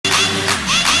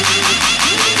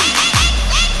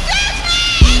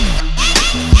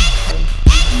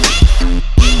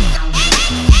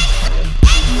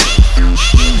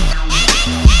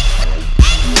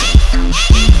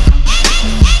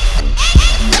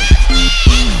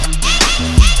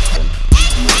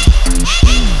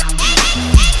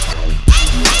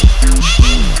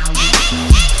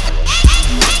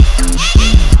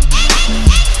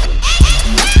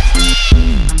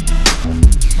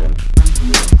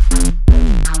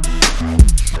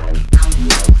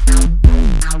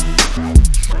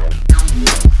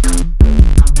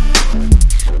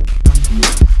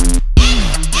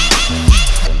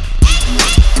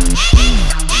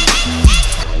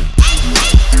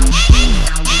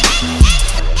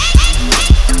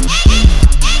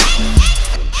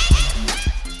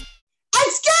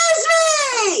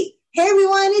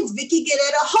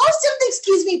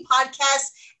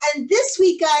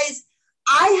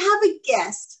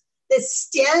that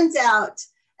stands out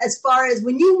as far as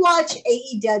when you watch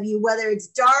AEW, whether it's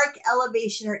Dark,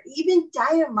 Elevation, or even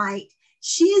Dynamite?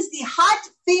 She is the hot,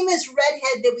 famous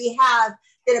redhead that we have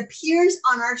that appears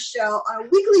on our show on a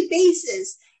weekly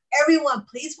basis. Everyone,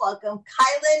 please welcome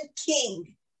Kylan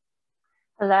King.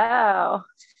 Hello.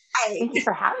 Hi. Thank you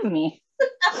for having me.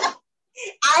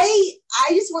 I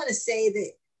just want to say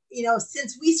that, you know,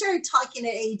 since we started talking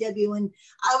at AEW and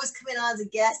I was coming on as a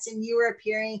guest and you were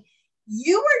appearing,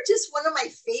 you were just one of my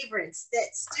favorites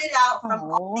that stood out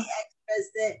from all the extras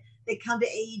that come to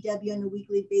AEW on a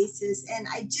weekly basis. And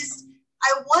I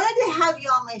wanted to have you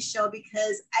on my show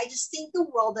because I just think the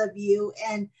world of you,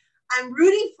 and I'm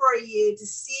rooting for you to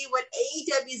see what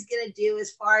AEW is going to do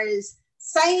as far as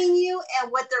signing you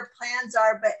and what their plans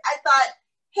are. But I thought,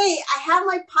 hey, I have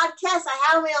my podcast, I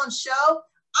have my own show,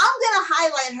 I'm going to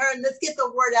highlight her and let's get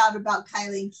the word out about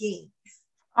Kylan King.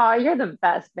 Oh, you're the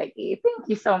best, Becky. Thank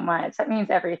you so much. That means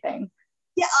everything.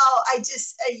 Yeah,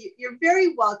 you're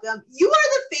very welcome. You are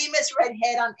the famous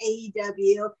redhead on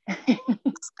AEW,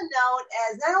 also known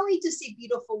as not only just a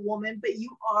beautiful woman, but you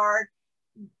are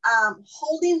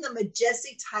holding the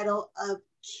majestic title of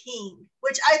King,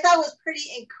 which I thought was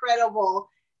pretty incredible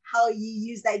how you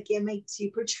use that gimmick to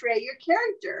portray your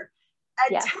character.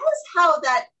 Tell us how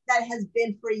that has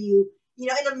been for you. You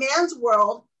know, in a man's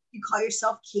world, you call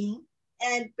yourself King,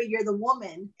 but you're the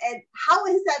woman. And how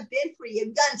has that been for you? Have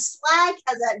you gotten slack?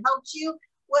 Has that helped you?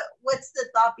 What's the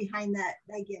thought behind that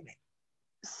gimmick?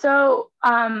 So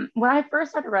when I first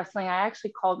started wrestling, I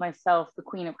actually called myself the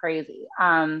Queen of Crazy.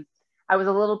 I was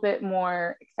a little bit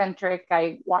more eccentric.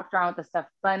 I walked around with the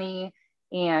stuffed bunny,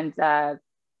 and so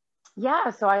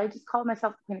I just called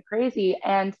myself the Queen of Crazy,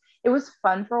 and it was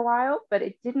fun for a while, but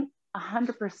it didn't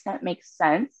 100% make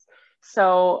sense.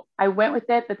 So I went with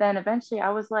it, but then eventually I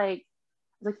was like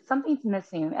something's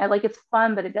missing. Like, it's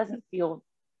fun, but it doesn't feel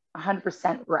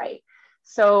 100% right.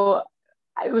 So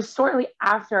it was shortly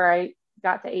after I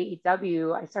got to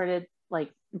AEW, I started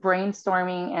like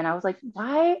brainstorming, and I was like,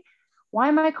 why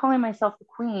am I calling myself the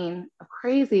Queen of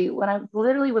Crazy when I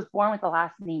literally was born with the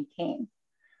last name King?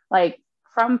 Like,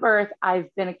 from birth,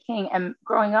 I've been a king. And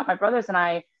growing up, my brothers and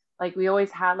I, like, we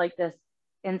always had like this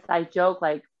inside joke,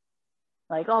 like,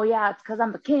 oh yeah, it's because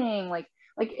I'm the king. Like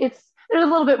there's a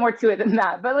little bit more to it than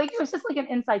that, but like, it was just like an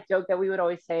inside joke that we would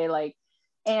always say, like.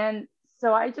 And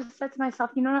so I just said to myself,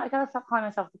 you know what, I gotta stop calling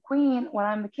myself the queen when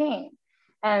I'm the king.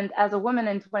 And as a woman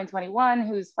in 2021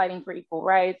 who's fighting for equal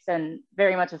rights and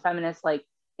very much a feminist, like,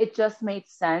 it just made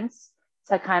sense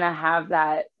to kind of have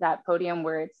that podium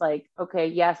where it's like, okay,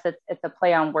 yes, it's a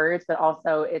play on words, but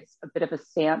also it's a bit of a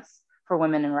stance for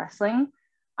women in wrestling.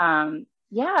 And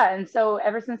so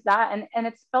ever since that, and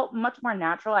it's felt much more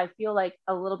natural. I feel like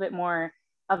a little bit more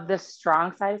of this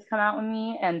strong side has come out in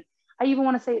me. And I even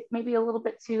want to say maybe a little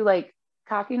bit too, like,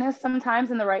 cockiness sometimes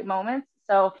in the right moments.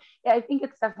 So yeah, I think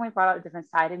it's definitely brought out a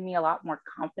different side in me, a lot more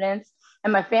confidence.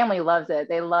 And my family loves it.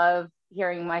 They love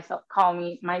hearing myself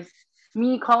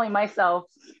me calling myself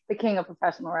the king of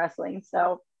professional wrestling.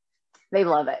 So they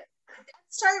love it. Did that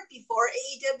start before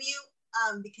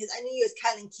AEW? Because I knew you as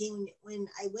Kylan King when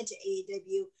I went to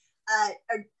AEW.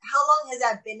 How long has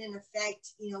that been in effect,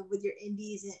 you know, with your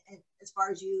indies and as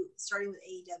far as you starting with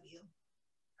AEW?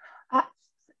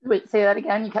 Wait, say that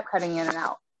again. You kept cutting in and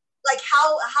out. Like,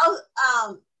 how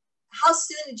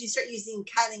soon did you start using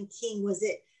Kylan King? Was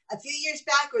it a few years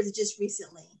back, or is it just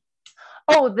recently?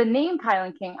 Oh, the name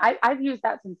Kylan King, I've used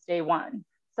that since day one.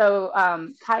 So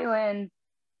Kylan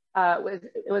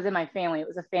was in my family. It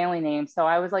was a family name. So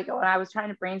I was like, when I was trying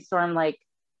to brainstorm, like,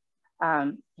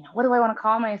 what do I want to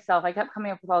call myself? I kept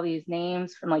coming up with all these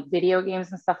names from like video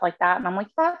games and stuff like that. And I'm like,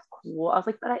 that's cool. I was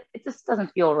like, but it just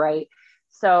doesn't feel right.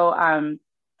 So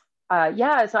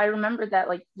so I remembered that,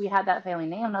 like, we had that family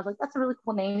name, and I was like, that's a really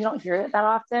cool name. You don't hear it that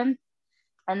often.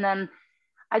 And then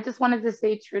I just wanted to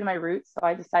stay true to my roots. So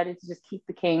I decided to just keep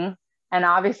the King. And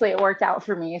obviously it worked out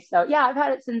for me. So yeah, I've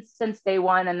had it since day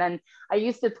one. And then I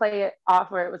used to play it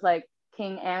off where it was like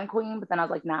King and Queen, but then I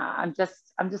was like, nah, I'm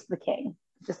just the King.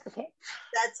 Just the King.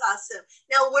 That's awesome.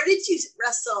 Now, where did you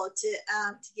wrestle to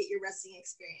get your wrestling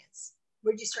experience?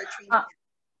 Where did you start training?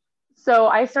 So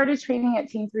I started training at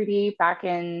Team 3D back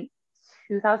in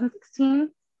 2016.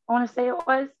 I want to say it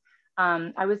was.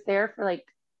 I was there for like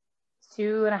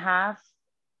 2.5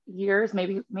 years,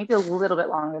 maybe a little bit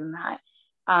longer than that.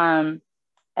 And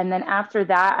then after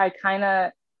that, I kind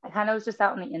of was just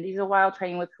out in the indies a while,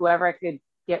 training with whoever I could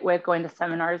get with, going to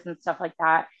seminars and stuff like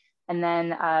that. And then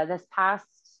this past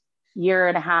 1.5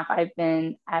 years, I've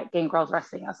been at Gangrels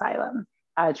Wrestling Asylum,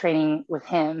 training with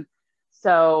him.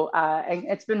 So and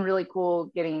it's been really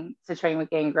cool getting to train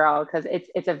with Gangrel because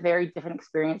it's a very different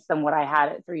experience than what I had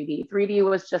at 3D. 3D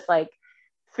was just like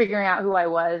figuring out who I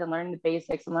was and learning the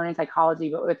basics and learning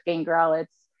psychology. But with Gangrel,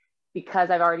 it's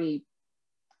because I've already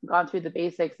gone through the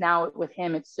basics. Now with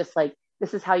him, it's just like,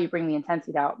 this is how you bring the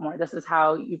intensity out more. This is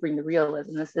how you bring the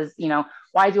realism. This is, you know,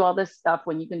 why do all this stuff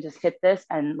when you can just hit this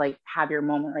and like have your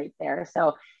moment right there.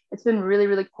 So it's been really,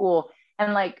 really cool.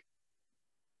 And like,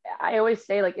 I always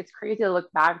say, like, it's crazy to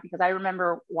look back because I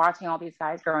remember watching all these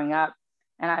guys growing up,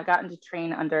 and I've gotten to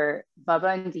train under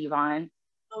Bubba and Devon,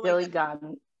 Billy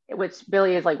Gunn, which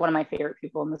Billy is like one of my favorite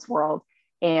people in this world,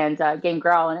 and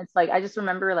Gangrel. And it's like, I just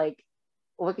remember like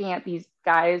looking at these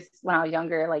guys when I was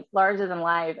younger, like larger than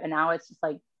life. And now it's just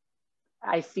like,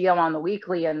 I see them on the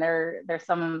weekly and they're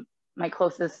some of my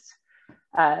closest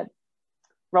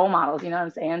role models, you know what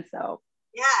I'm saying? So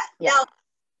yeah.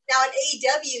 Now at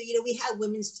AEW, you know, we have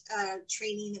women's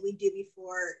training that we do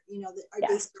before, you know, our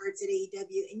day starts at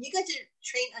AEW, and you got to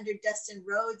train under Dustin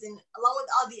Rhodes and along with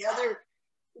all the other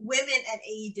women at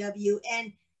AEW,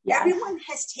 and everyone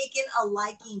has taken a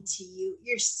liking to you.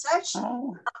 You're such a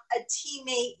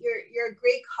teammate. You're a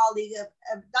great colleague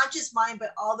of not just mine,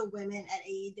 but all the women at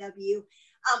AEW.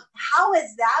 How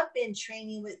has that been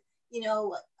training with, you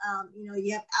know,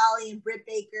 you have Allie and Britt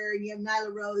Baker, and you have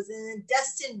Nyla Rose, and then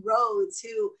Dustin Rhodes,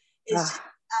 who is just,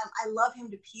 I love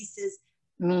him to pieces.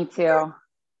 Me too.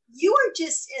 You are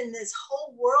just in this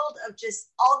whole world of just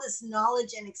all this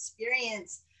knowledge and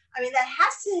experience. I mean, that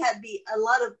has to be a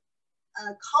lot of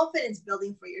confidence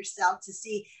building for yourself to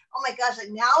see, oh my gosh, like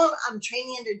now I'm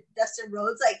training under Dustin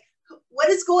Rhodes. Like, what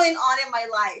is going on in my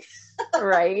life?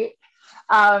 Right.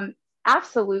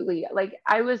 Absolutely. Like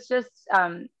I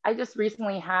just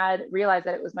recently realized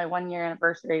that it was my 1-year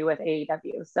anniversary with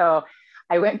AEW. So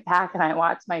I went back and I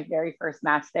watched my very first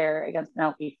match there against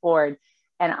Penelope Ford.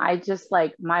 And I just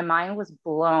like, my mind was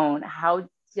blown how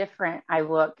different I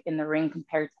look in the ring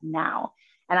compared to now.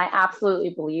 And I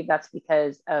absolutely believe that's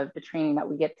because of the training that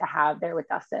we get to have there with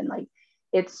Dustin. Like,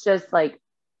 it's just like,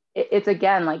 it's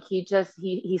again, like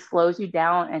he slows you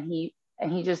down and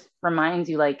he just reminds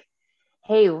you like,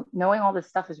 hey, knowing all this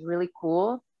stuff is really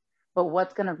cool, but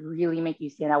what's going to really make you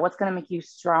stand out? What's going to make you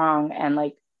strong and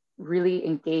like really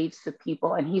engage the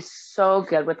people? And he's so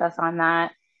good with us on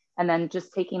that. And then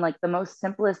just taking like the most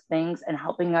simplest things and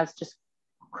helping us just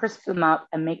crisp them up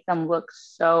and make them look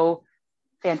so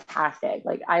fantastic.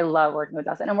 Like I love working with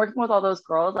Dustin and working with all those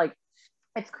girls. Like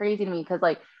it's crazy to me because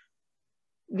like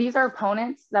these are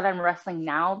opponents that I'm wrestling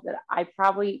now that I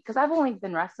probably, because I've only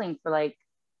been wrestling for like,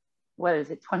 what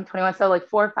is it, 2021? So like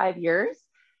 4 or 5 years.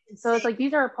 So it's like,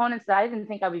 these are opponents that I didn't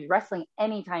think I'd be wrestling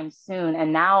anytime soon.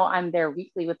 And now I'm there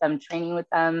weekly with them, training with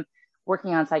them,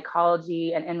 working on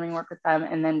psychology and in-ring work with them,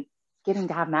 and then getting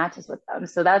to have matches with them.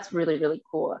 So that's really, really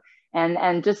cool.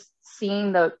 And just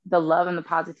seeing the love and the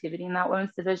positivity in that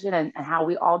women's division and how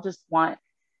we all just want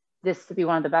this to be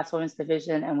one of the best women's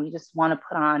division. And we just want to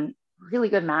put on really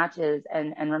good matches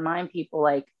and remind people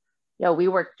like, yo, we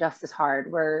work just as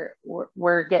hard.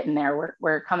 We're getting there.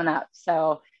 We're coming up.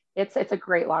 So it's a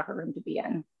great locker room to be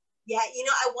in. Yeah, you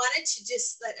know, I wanted to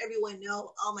just let everyone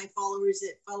know, all my followers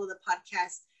that follow the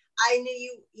podcast, I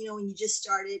knew you know, when you just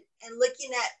started, and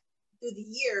looking at through the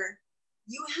year,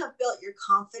 you have built your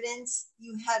confidence.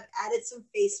 You have added some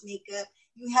face makeup.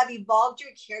 You have evolved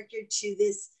your character to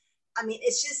this. I mean,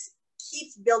 it's just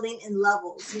keeps building in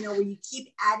levels, you know, where you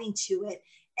keep adding to it.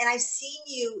 And I've seen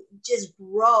you just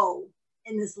grow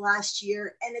in this last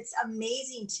year. And it's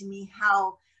amazing to me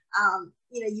how,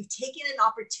 you know, you've taken an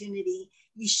opportunity.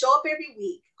 You show up every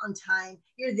week on time.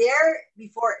 You're there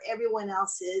before everyone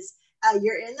else is.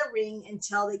 You're in the ring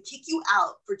until they kick you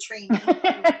out for training.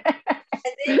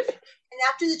 And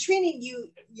after the training,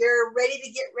 you're ready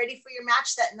to get ready for your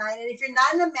match that night. And if you're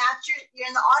not in the match, you're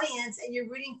in the audience and you're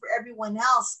rooting for everyone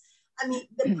else. I mean,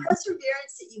 the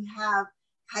perseverance that you have,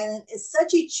 Kylan, is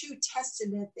such a true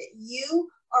testament that you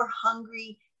are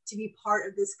hungry to be part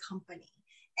of this company.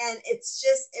 And it's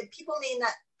just, people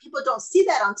don't see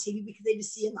that on TV because they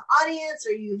just see in the audience,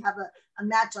 or you have a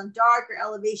match on Dark or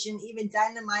Elevation, even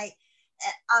Dynamite.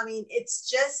 I mean, it's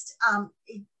just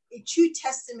a true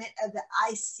testament of that.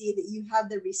 I see that you have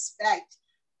the respect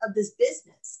of this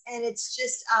business. And it's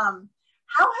just, how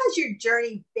has your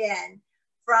journey been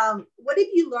from, what have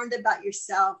you learned about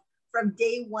yourself from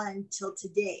day one till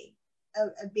today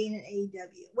of being in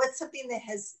AEW? What's something that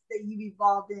you've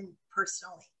evolved in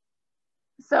personally?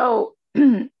 So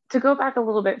to go back a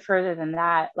little bit further than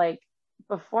that, like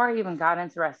before I even got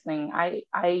into wrestling,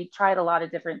 I tried a lot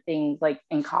of different things like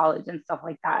in college and stuff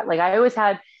like that. Like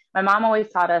my mom always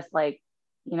taught us like,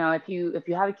 You know, if you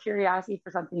have a curiosity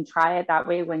for something, try it. That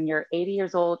way, when you're 80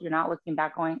 years old, you're not looking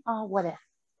back going, oh, what if?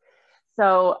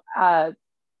 So as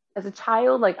a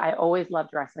child, like I always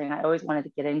loved wrestling. I always wanted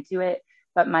to get into it,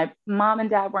 but my mom and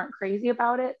dad weren't crazy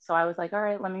about it. So I was like, all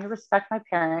right, let me respect my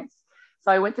parents.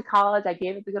 So I went to college. I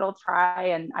gave it the good old try,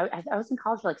 and I was in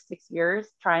college for like 6 years,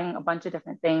 trying a bunch of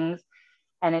different things,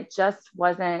 and it just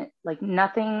wasn't like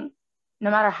nothing.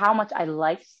 No matter how much I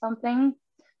liked something,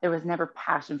 there was never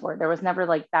passion for it. There was never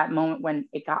like that moment when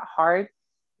it got hard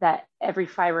that every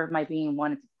fiber of my being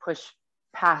wanted to push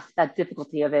past that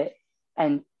difficulty of it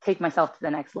and take myself to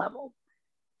the next level.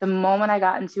 The moment I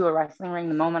got into a wrestling ring,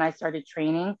 the moment I started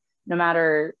training, no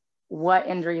matter what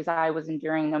injuries I was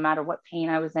enduring, no matter what pain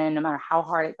I was in, no matter how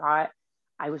hard it got,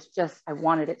 I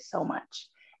wanted it so much.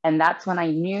 And that's when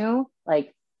I knew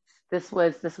like this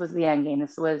was the end game.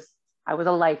 I was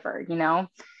a lifer, you know?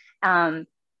 Um,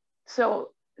 so,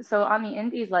 so on the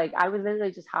indies, like I would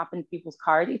literally just hop into people's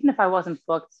cars, even if I wasn't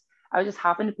booked, I would just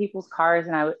hop into people's cars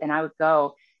and I would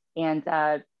go.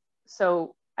 And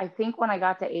so I think when I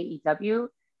got to AEW,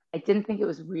 I didn't think it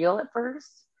was real at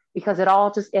first because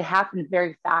it happened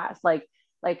very fast. Like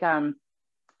like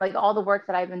all the work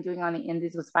that I've been doing on the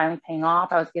indies was finally paying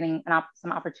off. I was getting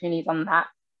some opportunities on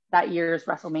that year's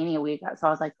WrestleMania week. So I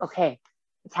was like, okay,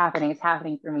 it's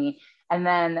happening for me. And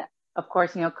then of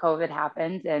course, you know, COVID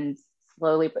happened, and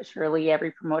slowly but surely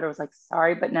every promoter was like,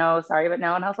 sorry, but no, sorry, but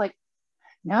no. And I was like,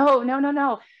 no, no, no,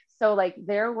 no. So like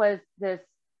there was this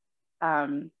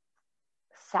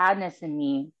sadness in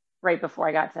me right before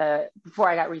I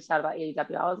got reached out about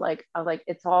AEW. I was like,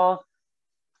 it's all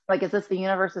like, is this the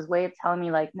universe's way of telling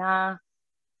me like, nah,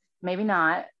 maybe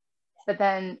not. But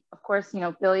then of course, you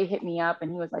know, Billy hit me up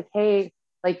and he was like, hey,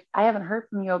 like I haven't heard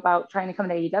from you about trying to come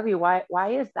to AEW. Why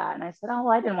is that? And I said, oh,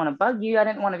 well, I didn't want to bug you. I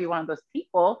didn't want to be one of those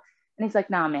people. And he's like,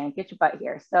 nah, man, get your butt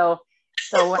here. So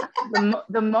when,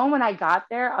 the moment I got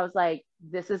there, I was like,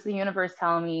 this is the universe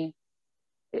telling me,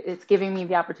 it's giving me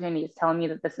the opportunity. It's telling me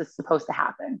that this is supposed to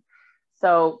happen.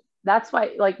 So that's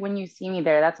why, like, when you see me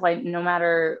there, that's why no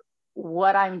matter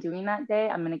what I'm doing that day,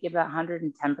 I'm going to give it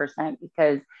 110%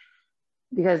 because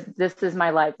this is my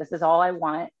life. This is all I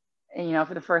want. And, you know,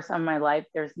 for the first time in my life,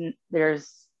 there's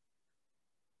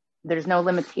no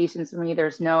limitations for me.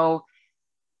 There's no,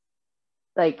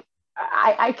 like,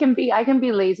 I can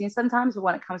be lazy sometimes, but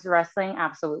when it comes to wrestling,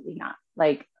 absolutely not.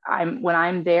 Like when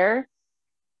I'm there,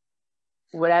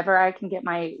 whatever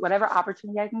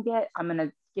opportunity I can get, I'm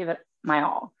gonna give it my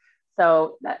all.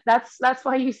 So that's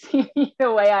why you see me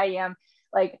the way I am.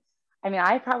 Like, I mean,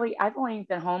 I've only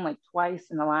been home like twice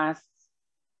in the last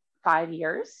 5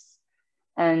 years,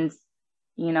 and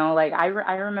you know, like I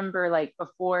remember like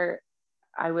before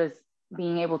I was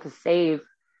being able to save,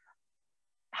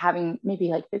 having maybe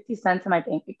like 50 cents in my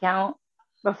bank account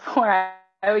before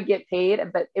I would get paid,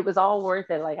 but it was all worth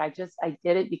it. Like I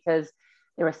did it because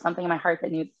there was something in my heart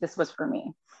that knew this was for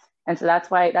me. And so that's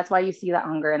why you see that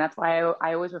hunger. And that's why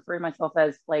I always refer to myself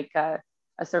as like a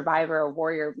survivor, a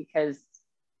warrior, because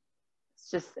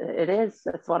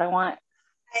that's what I want.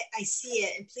 I see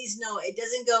it, and please know it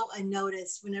doesn't go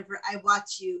unnoticed whenever I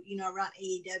watch you, you know, around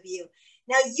AEW.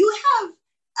 Now you have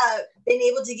been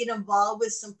able to get involved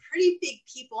with some pretty big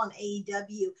people on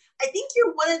AEW. I think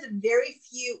you're one of the very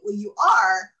few, well, you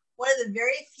are one of the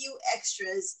very few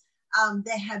extras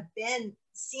that have been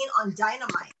seen on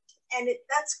Dynamite. And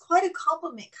that's quite a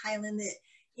compliment, Kylan, that,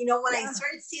 you know, when I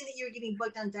started seeing that you were getting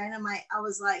booked on Dynamite, I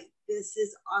was like, this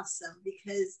is awesome,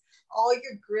 because all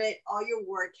your grit, all your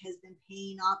work has been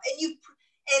paying off. And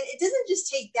it doesn't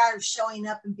just take that of showing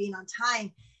up and being on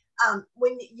time.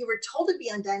 When you were told to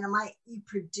be on Dynamite, you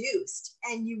produced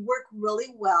and you work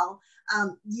really well.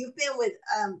 You've been with,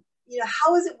 you know,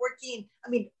 how is it working? I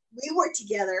mean, we worked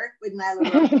together with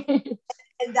Nyla Rose,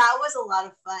 and that was a lot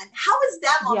of fun. How was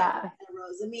that moment with Nyla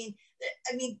Rose?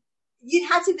 I mean, you'd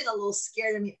have to have been a little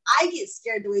scared. I mean, I get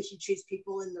scared the way she treats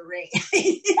people in the ring.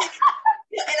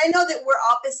 And I know that we're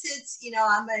opposites. You know,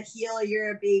 I'm a heel,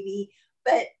 you're a baby.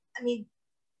 But, I mean,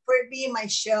 for it being my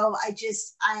show,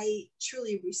 I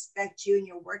truly respect you and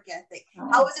your work ethic.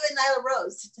 How was it with Nyla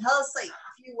Rose? Tell us like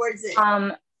a few words.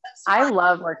 I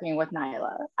love working with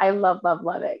Nyla. I love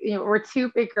it. You know, we're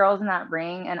two big girls in that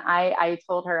ring, and I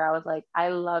told her, I was like, I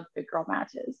love big girl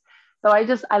matches. So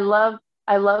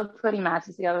I love putting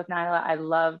matches together with Nyla. I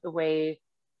love the way,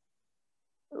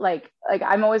 like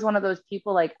I'm always one of those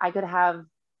people, like I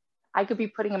could be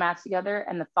putting a match together,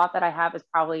 and the thought that I have is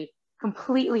probably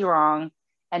completely wrong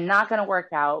and not going to work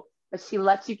out, but she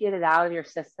lets you get it out of your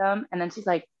system. And then she's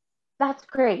like, that's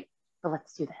great, but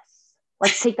let's do this.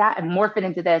 Let's take that and morph it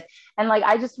into this. And like,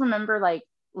 I just remember like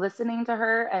listening to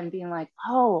her and being like,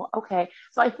 oh, okay.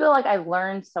 So I feel like I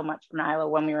learned so much from Nyla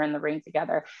when we were in the ring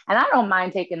together. And I don't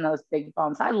mind taking those big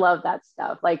bumps. I love that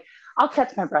stuff. Like, I'll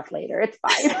catch my breath later. It's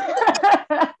fine.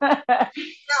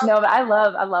 Now, No, but I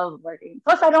love working.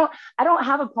 Plus I don't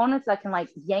have opponents that can like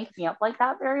yank me up like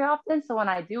that very often. So when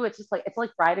I do, it's just like it's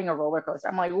like riding a roller coaster.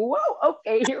 I'm like, whoa,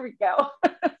 okay, here we go.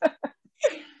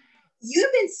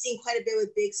 you've been seen quite a bit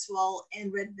with Big Swole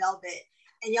and Red Velvet,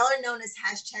 and y'all are known as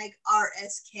hashtag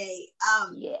RSK.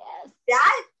 Yes.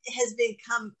 That has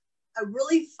become a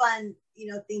really fun,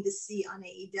 thing to see on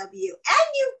AEW. And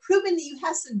you've proven that you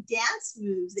have some dance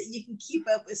moves that you can keep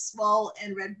up with Swole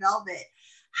and Red Velvet.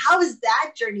 How has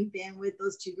that journey been with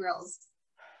those two girls?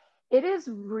 It is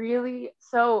really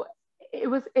so. It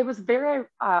was very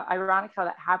ironic how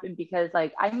that happened because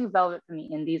like I knew Velvet from the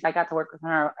Indies. I got to work with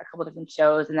her a couple different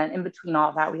shows, and then in between all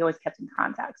of that, we always kept in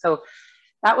contact. So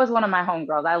that was one of my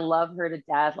homegirls. I love her to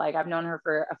death. Like I've known her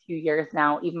for a few years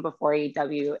now, even before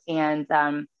AEW,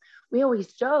 and we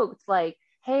always joked like,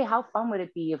 "Hey, how fun would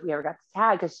it be if we ever got to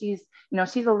tag?" Because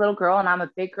she's a little girl and I'm a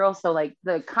big girl, so like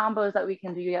the combos that we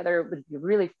can do together would be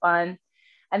really fun.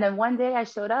 And then one day I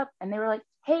showed up and they were like,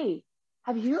 hey,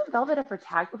 have you and Velvet ever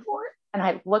tagged before? And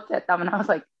I looked at them and I was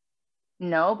like,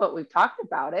 no, but we've talked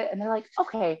about it. And they're like,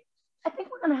 okay, I think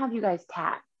we're going to have you guys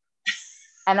tag.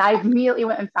 And I immediately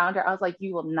went and found her. I was like,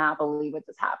 you will not believe what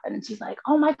just happened. And she's like,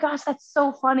 oh my gosh, that's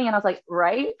so funny. And I was like,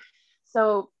 right.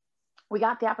 So we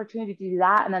got the opportunity to do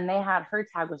that. And then they had her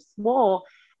tag with Swole.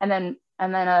 And then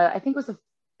I think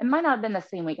it might not have been the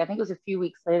same week. I think it was a few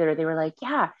weeks later. They were like,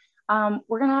 yeah,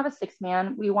 we're going to have a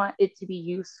 6-man. We want it to be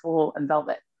you, Swole, and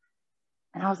Velvet.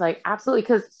 And I was like, absolutely.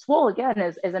 Because Swole, again,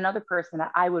 is another person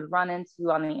that I would run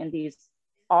into on the indies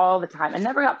all the time. I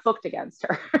never got booked against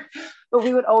her, but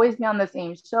we would always be on the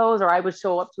same shows, or I would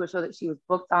show up to a show that she was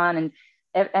booked on. And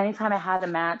anytime I had a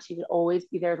match, she would always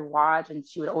be there to watch. And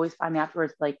she would always find me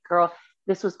afterwards, like, girl,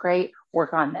 this was great.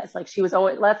 Work on this. Like she was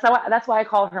always, that's why I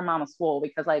call her Mama Swole,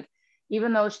 because like,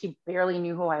 even though she barely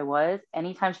knew who I was,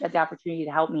 anytime she had the opportunity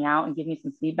to help me out and give me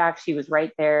some feedback, she was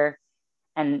right there.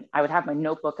 And I would have my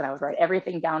notebook and I would write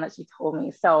everything down that she told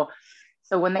me. So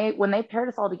when they paired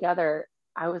us all together,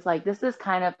 I was like, this is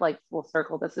kind of like full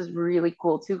circle. This is really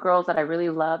cool. Two girls that I really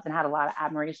loved and had a lot of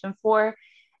admiration for.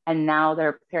 And now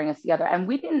they're pairing us together. And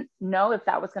we didn't know if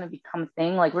that was going to become a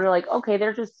thing. Like we were like, okay,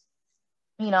 they're just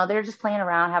playing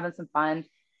around, having some fun.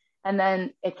 And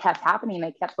then it kept happening.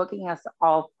 They kept booking us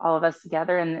all of us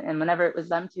together. And whenever it was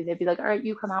them two, they'd be like, all right,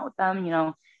 you come out with them,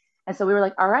 And so we were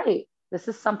like, all right, this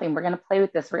is something, we're going to play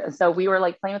with this. So we were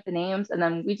like playing with the names. And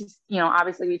then we just,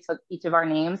 obviously we took each of our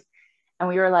names and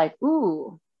we were like,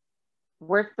 ooh,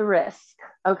 worth the risk.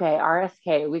 Okay,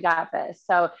 RSK, we got this.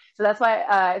 So that's why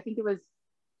I think it was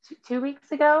 2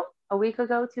 weeks ago, a week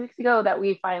ago, 2 weeks ago that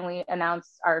we finally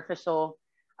announced our official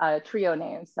trio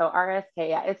name. So RSK,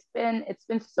 yeah, it's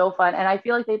been so fun. And I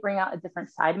feel like they bring out a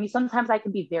different side of me. Sometimes I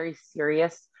can be very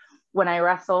serious when I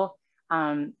wrestle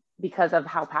because of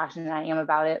how passionate I am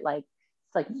about it. Like,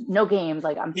 it's like no games,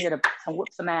 like I'm here to whoop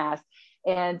some ass.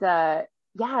 And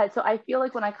yeah, so I feel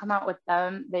like when I come out with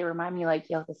them, they remind me like,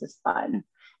 yo, this is fun.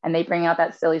 And they bring out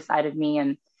that silly side of me.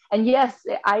 And yes,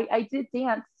 I did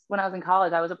dance when I was in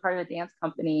college. I was a part of a dance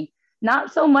company,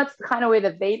 not so much the kind of way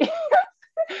that they did,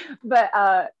 but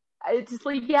it's just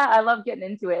like, yeah, I love getting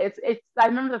into it. It's I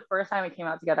remember the first time we came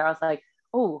out together, I was like,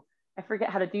 oh, I forget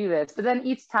how to do this. But then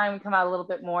each time we come out a little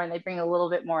bit more and they bring a little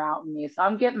bit more out in me. So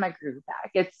I'm getting my groove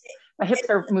back. My hips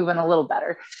are moving a little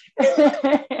better.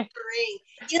 Great.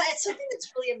 It's something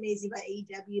that's really amazing about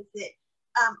AEW that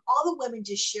all the women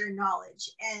just share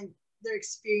knowledge and their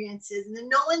experiences, and then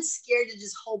no one's scared to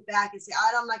just hold back and say,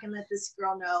 I'm not going to let this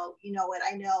girl know, what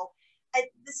I know.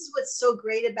 This is what's so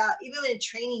great about, even in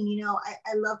training,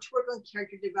 I love to work on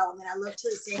character development. I love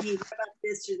to say, hey, what about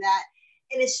this or that?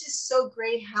 And it's just so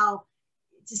great how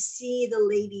to see the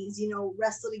ladies,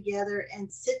 wrestle together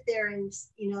and sit there and,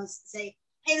 say,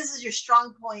 hey, this is your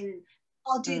strong point and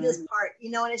I'll do this part,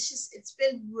 and it's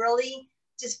been really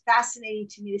just fascinating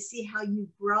to me to see how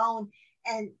you've grown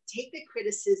and take the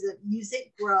criticism, use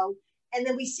it, grow. And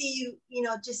then we see you,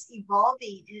 just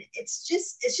evolving. And it's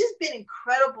just been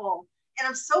incredible. And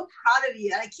I'm so proud of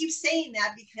you. And I keep saying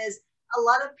that because a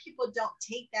lot of people don't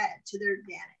take that to their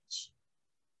advantage.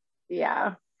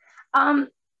 Yeah.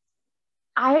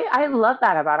 I love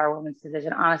that about our women's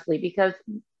division, honestly, because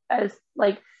as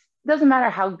like, it doesn't matter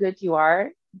how good you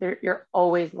are, you're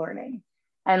always learning.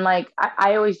 And like,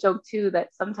 I always joke too,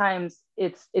 that sometimes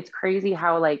it's crazy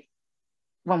how like,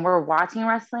 when we're watching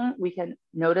wrestling, we can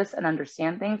notice and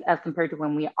understand things as compared to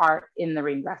when we are in the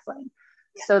ring wrestling.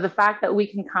 Yeah. So the fact that we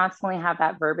can constantly have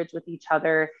that verbiage with each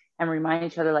other and remind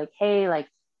each other, like, hey, like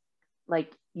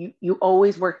you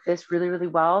always work this really, really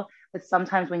well, but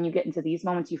sometimes when you get into these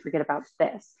moments, you forget about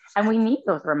this. And we need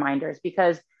those reminders,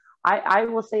 because I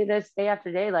will say this day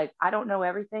after day, like, I don't know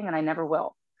everything and I never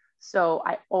will. So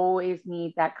I always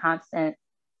need that constant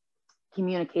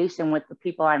communication with the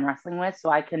people I'm wrestling with,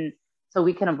 so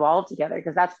we can evolve together,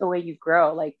 because that's the way you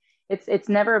grow. Like, it's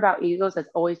never about egos. It's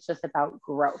always just about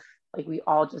growth. Like, we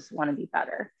all just want to be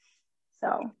better. So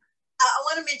I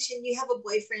want to mention you have a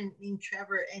boyfriend named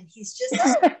Trevor, and he's just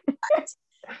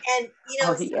and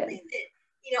oh, something that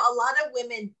a lot of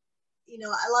women,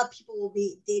 a lot of people will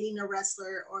be dating a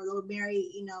wrestler, or they'll marry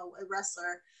a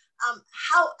wrestler.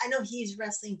 How, I know he's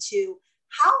wrestling too.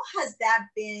 How has that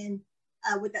been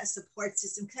with that support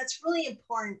system? Because that's really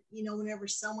important. Whenever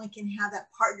someone can have that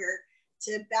partner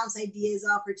to bounce ideas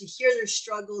off, or to hear their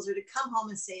struggles, or to come home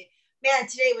and say, man,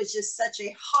 today was just such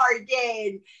a hard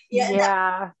day. And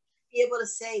yeah. Be able to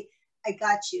say, I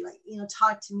got you, like,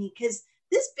 talk to me, because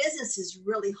this business is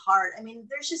really hard. I mean,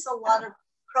 there's just a lot of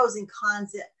pros and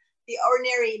cons that the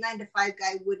ordinary 9-to-5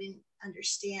 guy wouldn't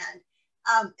understand.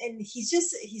 And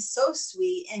he's so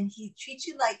sweet, and he treats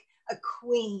you like a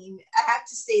queen. I have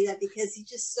to say that, because he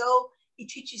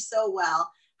treats you so well.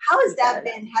 How has that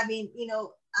been, having,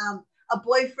 a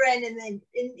boyfriend, and then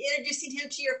introducing him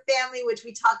to your family, which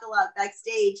we talk a lot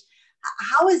backstage?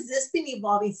 How has this been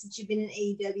evolving since you've been in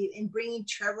AEW, and bringing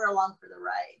Trevor along for the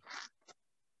ride?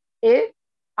 It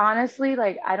honestly,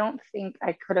 like, I don't think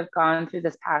I could have gone through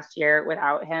this past year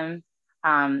without him.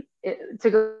 To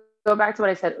go back to what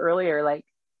I said earlier, like,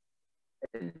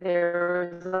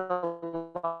 there was a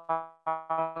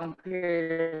long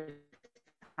period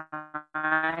of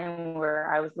time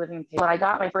where I was living. When I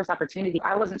got my first opportunity,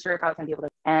 I wasn't sure if I was going to be able to.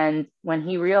 And when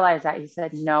he realized that, he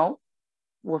said, no,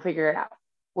 we'll figure it out.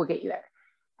 We'll get you there.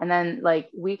 And then, like,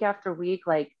 week after week,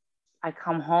 like, I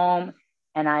come home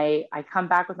and I come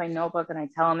back with my notebook, and I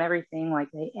tell him everything, like,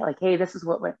 hey, this is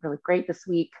what went really great this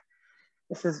week.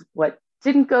 This is what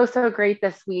didn't go so great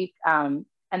this week. And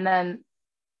then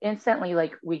instantly,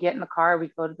 like, we get in the car, we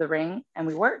go to the ring, and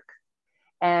we work.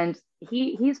 And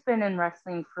he's been in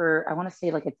wrestling for, I want to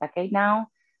say, like, a decade now.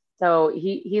 So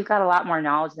he's got a lot more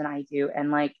knowledge than I do. And,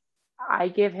 like, I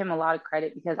give him a lot of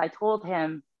credit, because I told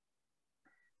him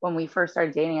when we first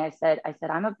started dating, I said,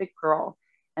 I'm a big girl.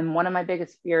 And one of my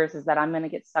biggest fears is that I'm going to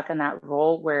get stuck in that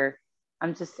role where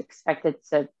I'm just expected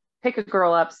to pick a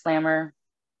girl up, slam her,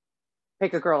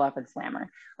 pick a girl up and slam her.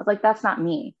 I was like, that's not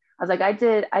me. I was like, I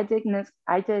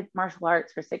did martial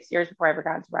arts for 6 years before I ever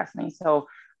got into wrestling. So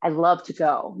I love to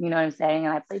go, you know what I'm saying?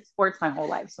 And I played sports my whole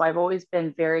life. So I've always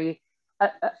been very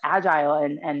agile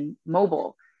and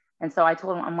mobile. And so I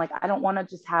told him, I'm like, I don't want to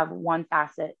just have one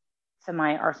facet to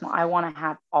my arsenal. I want to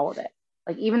have all of it.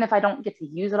 Like, even if I don't get to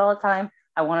use it all the time,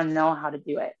 I want to know how to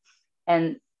do it.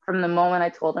 And from the moment I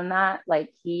told him that, like,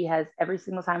 he has, every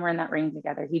single time we're in that ring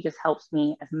together, he just helps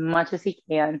me as much as he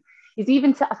can. He's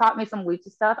even taught me some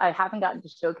lucha stuff. I haven't gotten to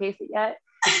showcase it yet.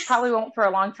 Probably won't for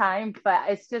a long time, but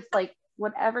it's just like,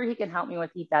 whatever he can help me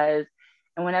with, he does.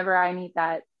 And whenever I need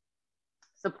that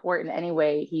support in any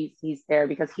way, he's there,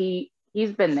 because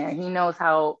he's been there. He knows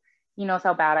how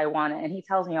bad I want it. And he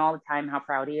tells me all the time how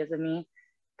proud he is of me.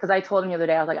 Because I told him the other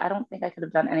day, I was like, I don't think I could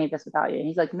have done any of this without you. And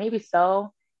he's like, maybe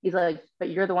so. He's like,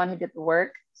 but you're the one who did the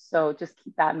work. So just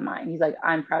keep that in mind. He's like,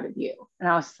 I'm proud of you. And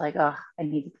I was just like, oh, I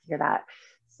needed to hear that.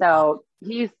 So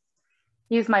he's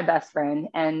my best friend.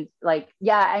 And, like,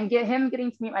 yeah, and getting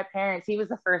to meet my parents. He was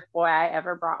the first boy I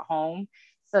ever brought home.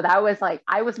 So that was like,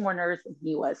 I was more nervous than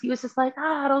he was. He was just like,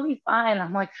 it'll be fine.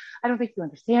 I'm like, I don't think you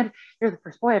understand. You're the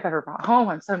first boy I've ever brought home.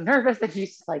 I'm so nervous. And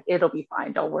he's just like, it'll be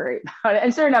fine. Don't worry about it.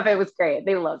 And sure enough, it was great.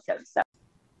 They loved him. So.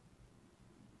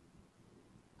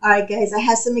 All right, guys, I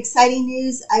have some exciting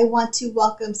news. I want to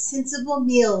welcome Sensible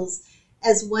Meals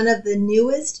as one of the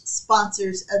newest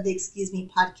sponsors of the Excuse Me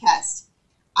podcast.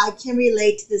 I can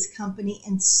relate to this company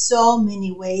in so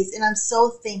many ways, and I'm so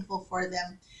thankful for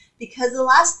them. Because the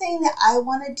last thing that I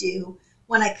want to do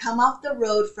when I come off the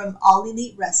road from All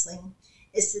Elite Wrestling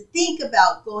is to think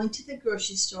about going to the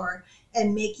grocery store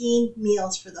and making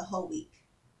meals for the whole week.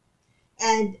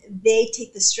 And they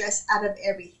take the stress out of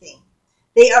everything.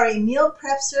 They are a meal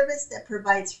prep service that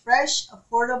provides fresh,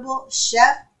 affordable,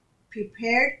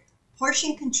 chef-prepared,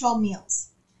 portion-control meals.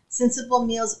 Sensible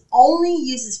Meals only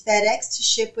uses FedEx to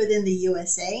ship within the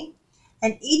USA,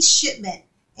 and each shipment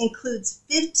includes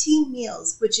 15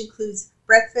 meals, which includes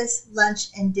breakfast, lunch,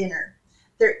 and dinner.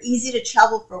 They're easy to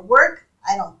travel for work.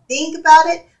 I don't think about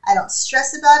it. I don't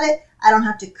stress about it. I don't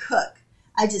have to cook.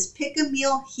 I just pick a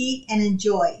meal, heat, and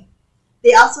enjoy.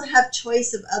 They also have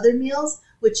choice of other meals,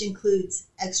 which includes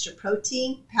extra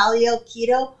protein, paleo,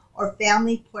 keto, or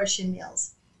family portion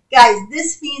meals. Guys,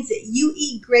 this means that you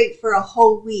eat great for a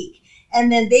whole week,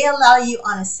 and then they allow you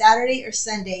on a Saturday or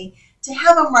Sunday to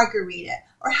have a margarita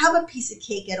or have a piece of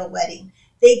cake at a wedding.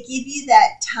 They give you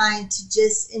that time to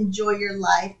just enjoy your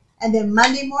life, and then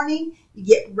Monday morning, you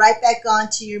get right back on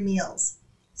to your meals.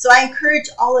 So I encourage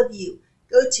all of you,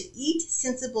 go to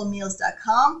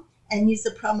eatsensiblemeals.com and use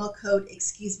the promo code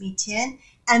EXCUSEME10,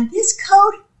 and this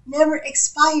code never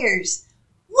expires.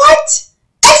 What?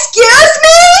 Excuse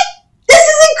me? This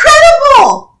is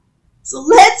incredible. So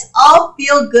let's all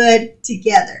feel good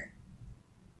together.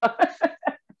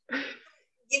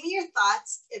 Give me your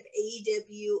thoughts if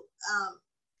AEW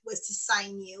was to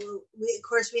sign you. Of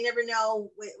course, we never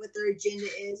know what their agenda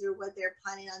is or what they're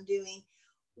planning on doing.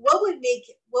 What would be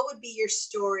your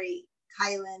story,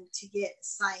 Kylan, to get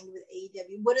signed with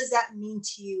AEW? What does that mean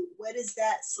to you? What does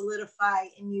that solidify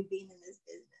in you being in this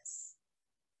business?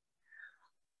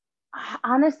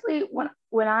 Honestly, when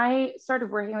I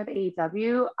started working with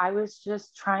AEW, I was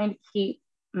just trying to keep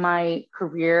my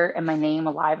career and my name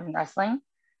alive in wrestling.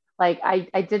 Like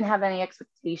I didn't have any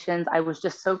expectations. I was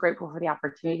just so grateful for the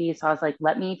opportunity. So I was like,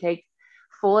 let me take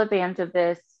full advantage of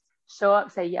this, show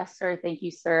up, say, yes, sir, thank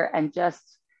you, sir, and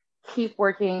just keep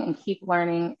working and keep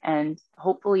learning. And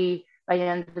hopefully by the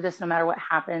end of this, no matter what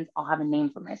happens, I'll have a name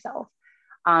for myself.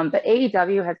 But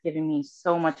AEW has given me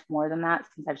so much more than that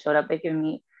since I've showed up. They've given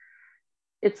me,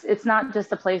 it's not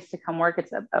just a place to come work.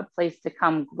 It's a place to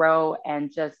come grow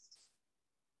and just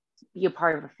be a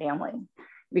part of a family,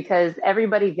 because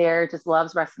everybody there just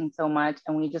loves wrestling so much,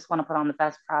 and we just want to put on the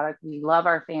best product. We love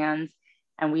our fans,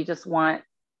 and we just want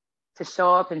to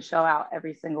show up and show out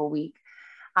every single week.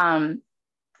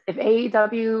 If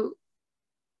AEW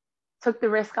took the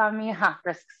risk on me,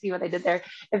 see what I did there.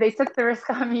 If they took the risk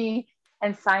on me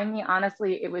and signed me,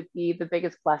 honestly, it would be the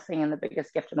biggest blessing and the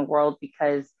biggest gift in the world,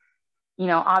 because, you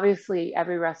know, obviously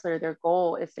every wrestler, their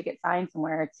goal is to get signed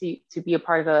somewhere, to be a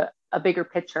part of a bigger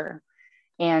picture.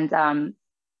 And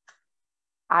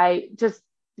I just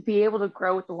to be able to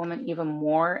grow with the woman even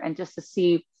more, and just to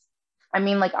see, I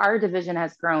mean, like, our division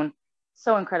has grown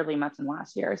so incredibly much in the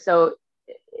last year. So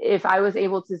if I was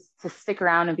able to stick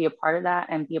around and be a part of that,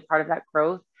 and be a part of that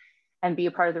growth, and be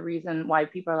a part of the reason why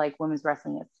people are like, women's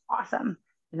wrestling is awesome,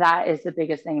 that is the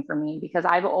biggest thing for me, because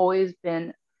I've always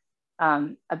been a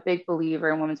big believer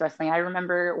in women's wrestling. I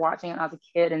remember watching it when I was a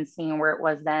kid and seeing where it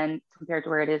was then compared to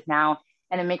where it is now.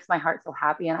 And it makes my heart so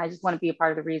happy. And I just want to be a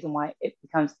part of the reason why it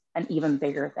becomes an even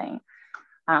bigger thing.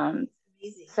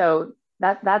 So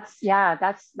that's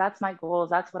my goals.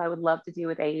 That's what I would love to do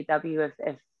with AEW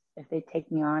if they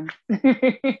take me on.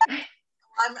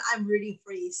 I'm rooting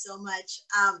for you so much.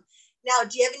 Now,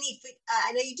 do you have any,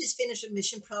 I know you just finished with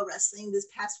Mission Pro Wrestling this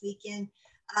past weekend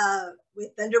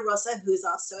with Thunder Rosa, who's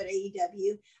also at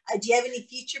AEW. Do you have any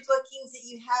future bookings that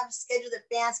you have scheduled that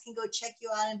fans can go check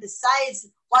you out? And besides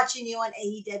watching you on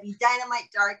AEW, Dynamite,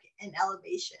 Dark, and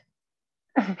Elevation.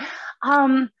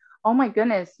 Oh my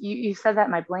goodness, you said that,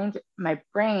 my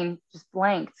brain just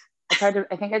blanked.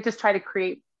 I think I just tried to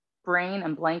create brain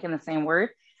and blank in the same word.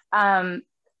 I'm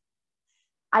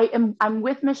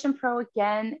with Mission Pro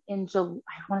again in July.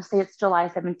 I want to say it's July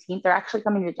 17th. They're actually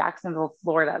coming to Jacksonville,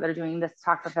 Florida. They're doing this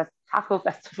taco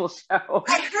festival show.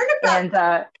 I heard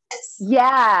about this.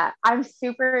 Yeah, I'm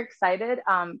super excited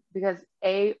because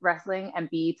A, wrestling, and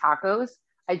B, tacos.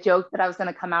 I joked that I was going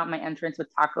to come out in my entrance with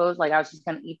tacos, like I was just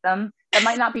going to eat them. That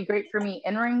might not be great for me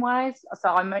in-ring wise, so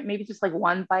I might maybe just like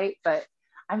one bite, but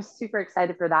I'm super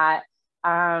excited for that.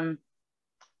 Oh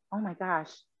my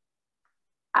gosh.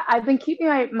 I've been keeping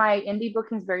my indie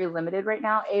bookings very limited right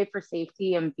now, A, for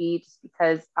safety, and B, just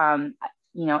because,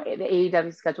 you know, the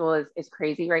AEW schedule is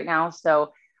crazy right now.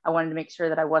 So I wanted to make sure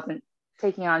that I wasn't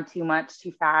taking on too much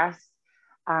too fast.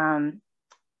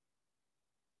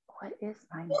 What is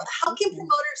my Well, how can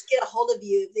promoters get a hold of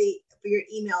you for your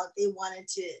email if they wanted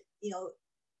to, you know,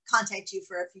 contact you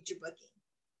for a future booking?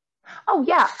 Oh,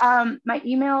 yeah. My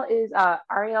email is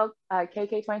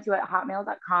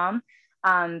arielkk22@hotmail.com.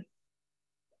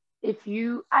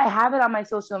 I have it on my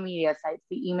social media sites,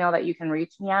 the email that you can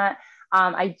reach me at.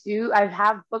 I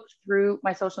have booked through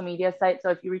my social media site. So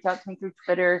if you reach out to me through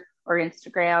Twitter or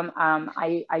Instagram,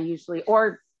 I usually,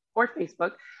 or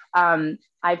Facebook,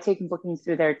 I've taken bookings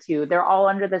through there too. They're all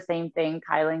under the same thing,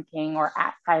 Kylan King or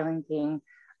 @Kylan King.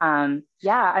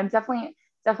 Yeah, I'm definitely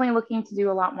looking to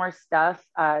do a lot more stuff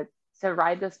to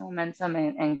ride this momentum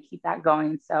and keep that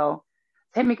going. So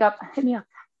hit me up.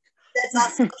 That's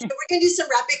awesome. Okay, we're going to do some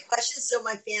rapid questions so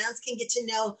my fans can get to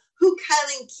know who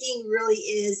Kylan King really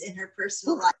is in her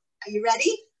personal life. Are you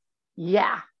ready?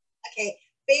 Yeah. Okay.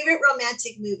 Favorite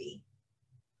romantic movie?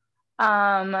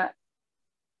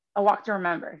 A Walk to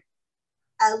Remember.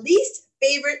 Least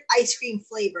favorite ice cream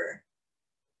flavor?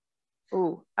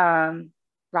 Ooh,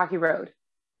 Rocky Road.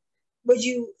 Would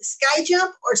you sky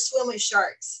jump or swim with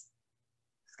sharks?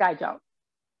 Sky jump.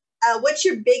 What's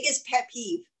your biggest pet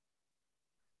peeve?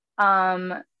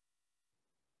 Um,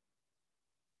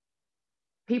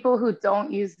 People who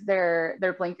don't use their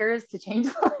blinkers to change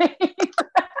lanes.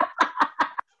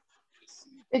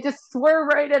 They just swerve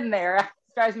right in there. It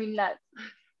drives me nuts.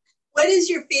 What is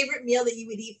your favorite meal that you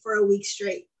would eat for a week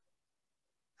straight?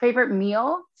 Favorite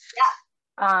meal?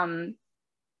 Yeah.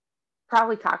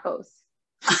 Probably tacos.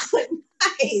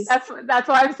 Nice. That's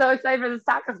why I'm so excited for this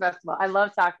tacos festival. I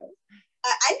love tacos.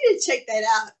 I need to check that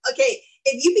out. Okay,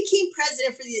 if you became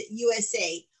president for the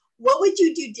USA, what would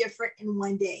you do different in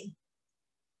one day?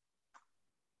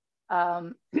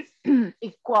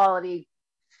 Equality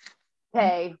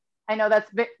pay. I know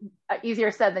that's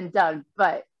easier said than done,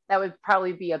 but that would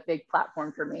probably be a big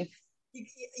platform for me.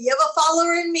 You have a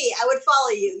follower in me. I would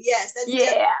follow you. Yes, that's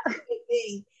yeah. a good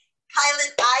thing.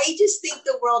 Kylan, I just think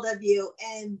the world of you.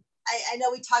 And I know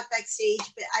we talked backstage,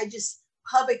 but I just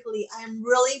publicly, I'm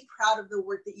really proud of the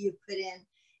work that you've put in.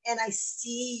 And I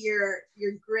see your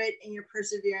grit and your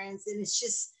perseverance. And it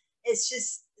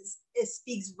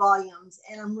speaks volumes.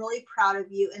 And I'm really proud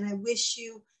of you. And I wish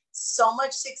you so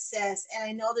much success. And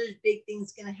I know there's big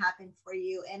things going to happen for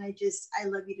you. And I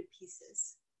love you to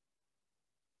pieces.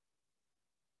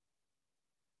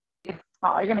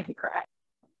 Oh, you're gonna cry.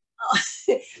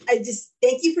 I just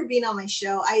thank you for being on my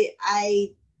show.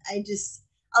 I'll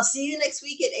see you next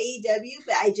week at AEW,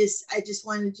 but I just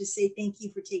wanted to say thank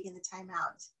you for taking the time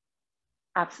out.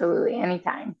 Absolutely,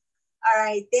 anytime. All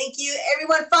right, thank you,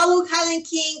 everyone. Follow Kylan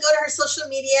King. Go to her social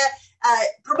media.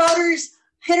 Promoters,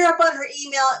 hit her up on her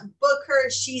email. Book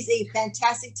her. She's a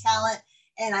fantastic talent,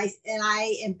 and I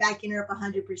am backing her up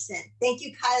 100%. Thank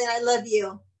you, Kylan. I love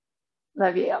you.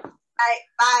 Love you. All right,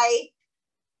 bye.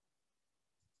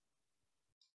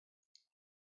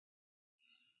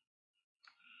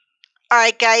 All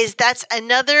right, guys, that's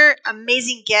another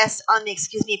amazing guest on the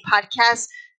Excuse Me podcast.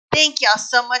 Thank y'all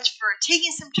so much for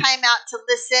taking some time out to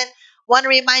listen. Want to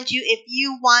remind you, if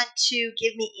you want to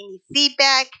give me any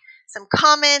feedback, some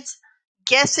comments,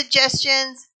 guest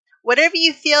suggestions, whatever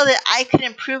you feel that I could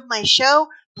improve my show,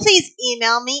 please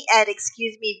email me at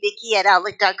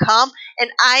excusemevicky@outlook.com.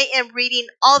 And I am reading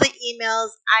all the emails.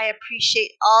 I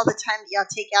appreciate all the time that y'all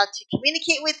take out to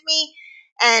communicate with me.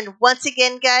 And once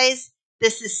again, guys,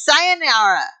 this is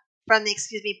Sayonara from the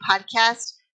Excuse Me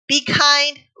podcast. Be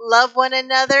kind, love one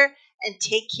another, and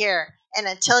take care. And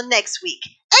until next week,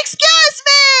 excuse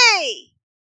me!